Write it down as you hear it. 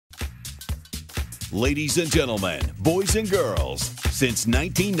Ladies and gentlemen, boys and girls, since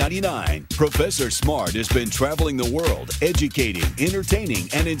 1999, Professor Smart has been traveling the world, educating, entertaining,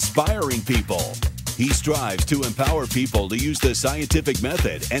 and inspiring people. He strives to empower people to use the scientific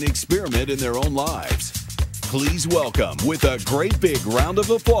method and experiment in their own lives. Please welcome, with a great big round of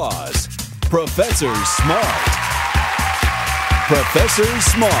applause, Professor Smart. Professor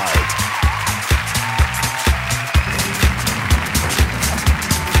Smart.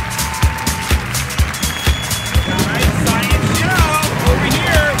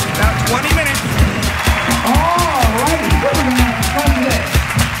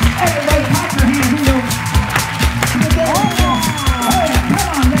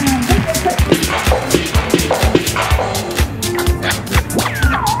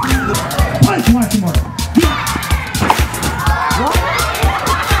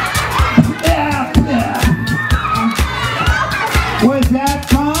 Was that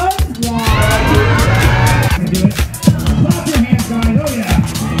fun? Yeah. Do it. Clap your hands, guys. Oh, yeah.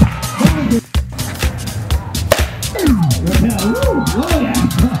 Oh, yeah. Oh, yeah.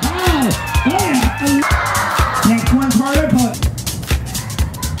 Next one's harder, but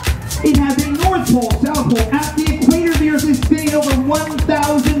it has a North Pole, South Pole. At the equator, the Earth is spinning over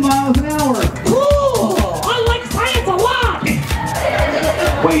 1,000 miles an hour. Cool! I like science a lot!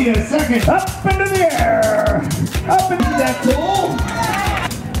 Wait a second. Up into the air. Up into that cool.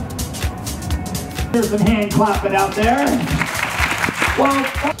 There's some hand clapping out there. Well,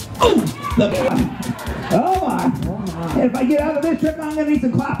 oh my. And if I get out of this trick, I'm going to need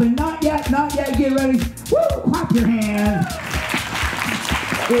some clapping. Not yet, not yet. Get ready. Woo! Clap your hands.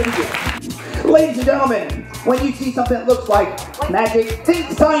 Ladies and gentlemen, when you see something that looks like magic,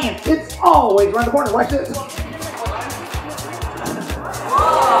 think science. It's always around the corner. Watch this.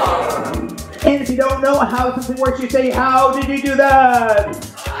 And if you don't know how something works, you say, how did you do that?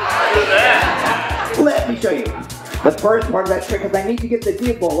 How did that? Let me show you. The first part of that trick is I need to get the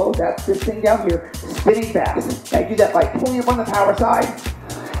diabolo, that's this thing down here, spinning fast. I do that by pulling up on the power side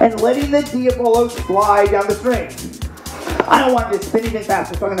and letting the diabolo slide down the string. I don't want it spinning it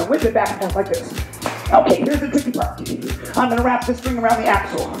faster, so I'm going to whip it back and forth like this. Okay, here's the tricky part. I'm going to wrap the string around the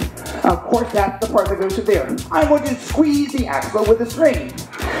axle. Of course, that's the part that goes to there. I'm going to squeeze the axle with the string.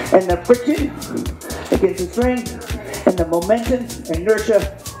 And the friction against the string, and the momentum,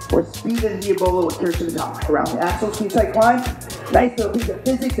 inertia, or speed of the diabolo will carry to the top. Around the axle, speed side climb. Nice little piece of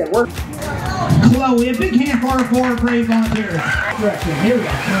physics that works. Chloe, a big hand for our 4 brave volunteers. Direction. Here we go.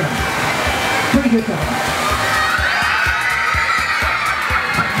 Pretty good stuff.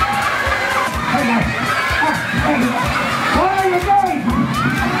 Where are you going?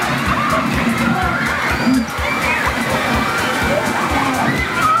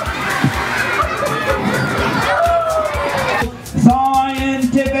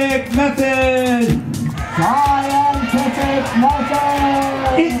 Scientific method. Scientific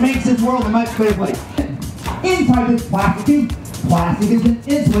method. It makes this world a much better place. Inside this plastic tube, plastic is an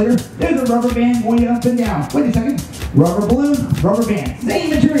insulator. There's a rubber band going up and down. Wait a second. Rubber balloon, rubber band. Same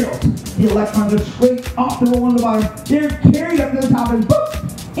materials. The electrons are scraped off the roll on the bottom. They're carried up to the top and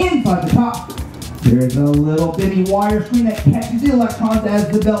boop! Inside the top, there's a little bitty wire screen that catches the electrons as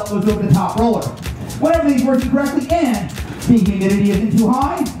the belt goes over the top roller. When everything's working correctly and the humidity isn't too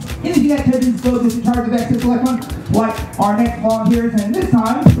high, anything that touches slow discharge of excess electrons, like our next volunteers, and this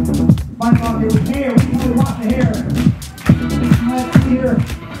time, my volunteer with hair. We can watch the hair. Let's see here.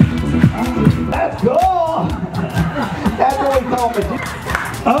 Let's go! That's what we call it.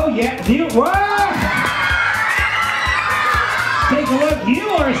 Oh yeah, what? Take a look, you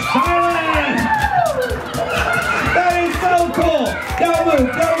are silent! That is so cool! Don't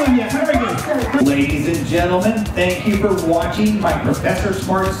move yet, very good. Ladies and gentlemen, thank you for watching my Professor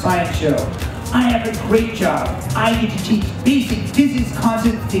Smart Science Show. I have a great job. I get to teach basic physics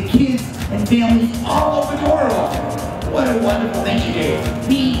concepts to kids and families all over the world. What a wonderful thing to do.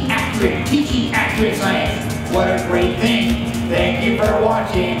 Being accurate, teaching accurate science. What a great thing. Thank you for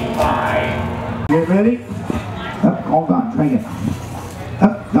watching. Bye. Get ready? Up, all gone. Try again.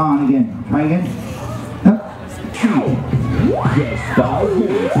 Up, gone again. Try again. Up. Just 5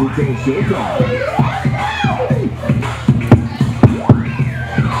 minutes until showtime.